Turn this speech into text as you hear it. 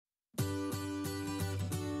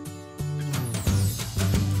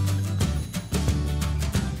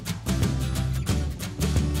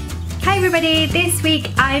everybody, this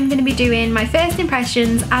week I'm going to be doing my first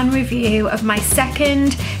impressions and review of my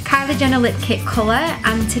second Kylie Jenner lip kit colour,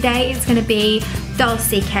 and today it's going to be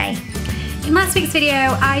Dolce K. In last week's video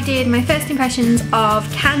I did my first impressions of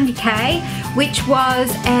Candy K, which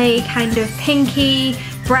was a kind of pinky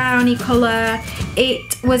brownie colour.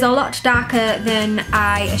 It was a lot darker than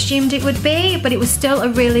I assumed it would be, but it was still a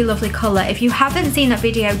really lovely colour. If you haven't seen that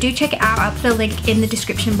video, do check it out. I'll put a link in the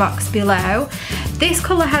description box below. This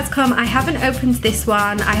colour has come, I haven't opened this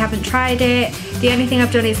one, I haven't tried it. The only thing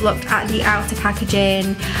I've done is looked at the outer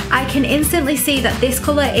packaging. I can instantly see that this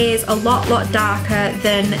colour is a lot darker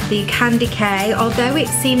than the Candy K, although it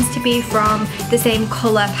seems to be from the same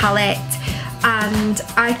colour palette. And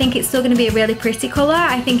I think it's still going to be a really pretty colour.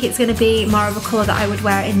 I think it's going to be more of a colour that I would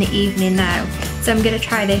wear in the evening though. So I'm going to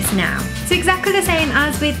try this now. So exactly the same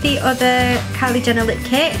as with the other Kylie Jenner lip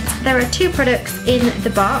kit, there are two products in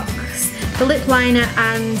the box, the lip liner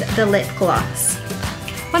and the lip gloss.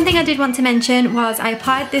 One thing I did want to mention was I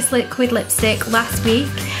applied this liquid lipstick last week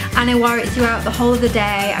and I wore it throughout the whole of the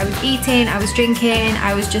day. I was eating, I was drinking,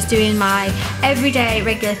 I was just doing my everyday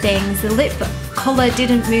regular things. The lip colour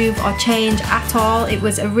didn't move or change at all. It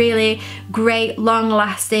was a really great long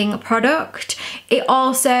lasting product. It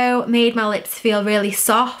also made my lips feel really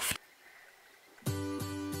soft.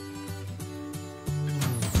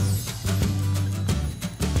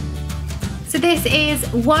 So this is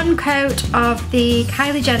one coat of the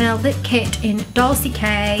Kylie Jenner lip kit in Dolce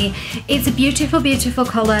K. It's a beautiful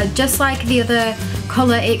colour, just like the other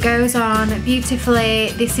colour. It goes on beautifully.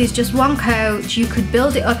 This is just one coat. You could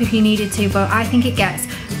build it up if you needed to, but I think it gets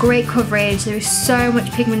great coverage. There is so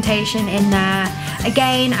much pigmentation in there.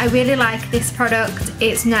 Again, I really like this product.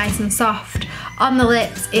 It's nice and soft on the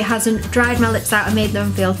lips. It hasn't dried my lips out and made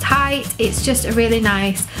them feel tight. It's just a really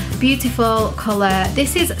nice, beautiful colour.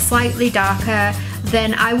 This is slightly darker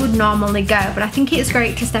than I would normally go, but I think it's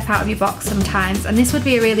great to step out of your box sometimes, and this would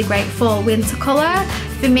be a really great fall winter colour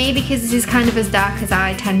for me because this is kind of as dark as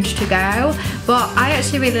I tend to go, but I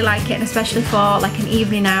actually really like it, and especially for like an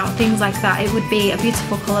evening out, things like that, it would be a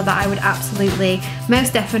beautiful colour that I would absolutely,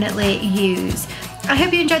 most definitely use. I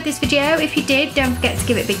hope you enjoyed this video. If you did, don't forget to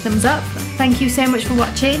give it a big thumbs up. Thank you so much for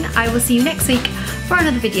watching. I will see you next week for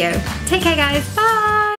another video. Take care guys, bye!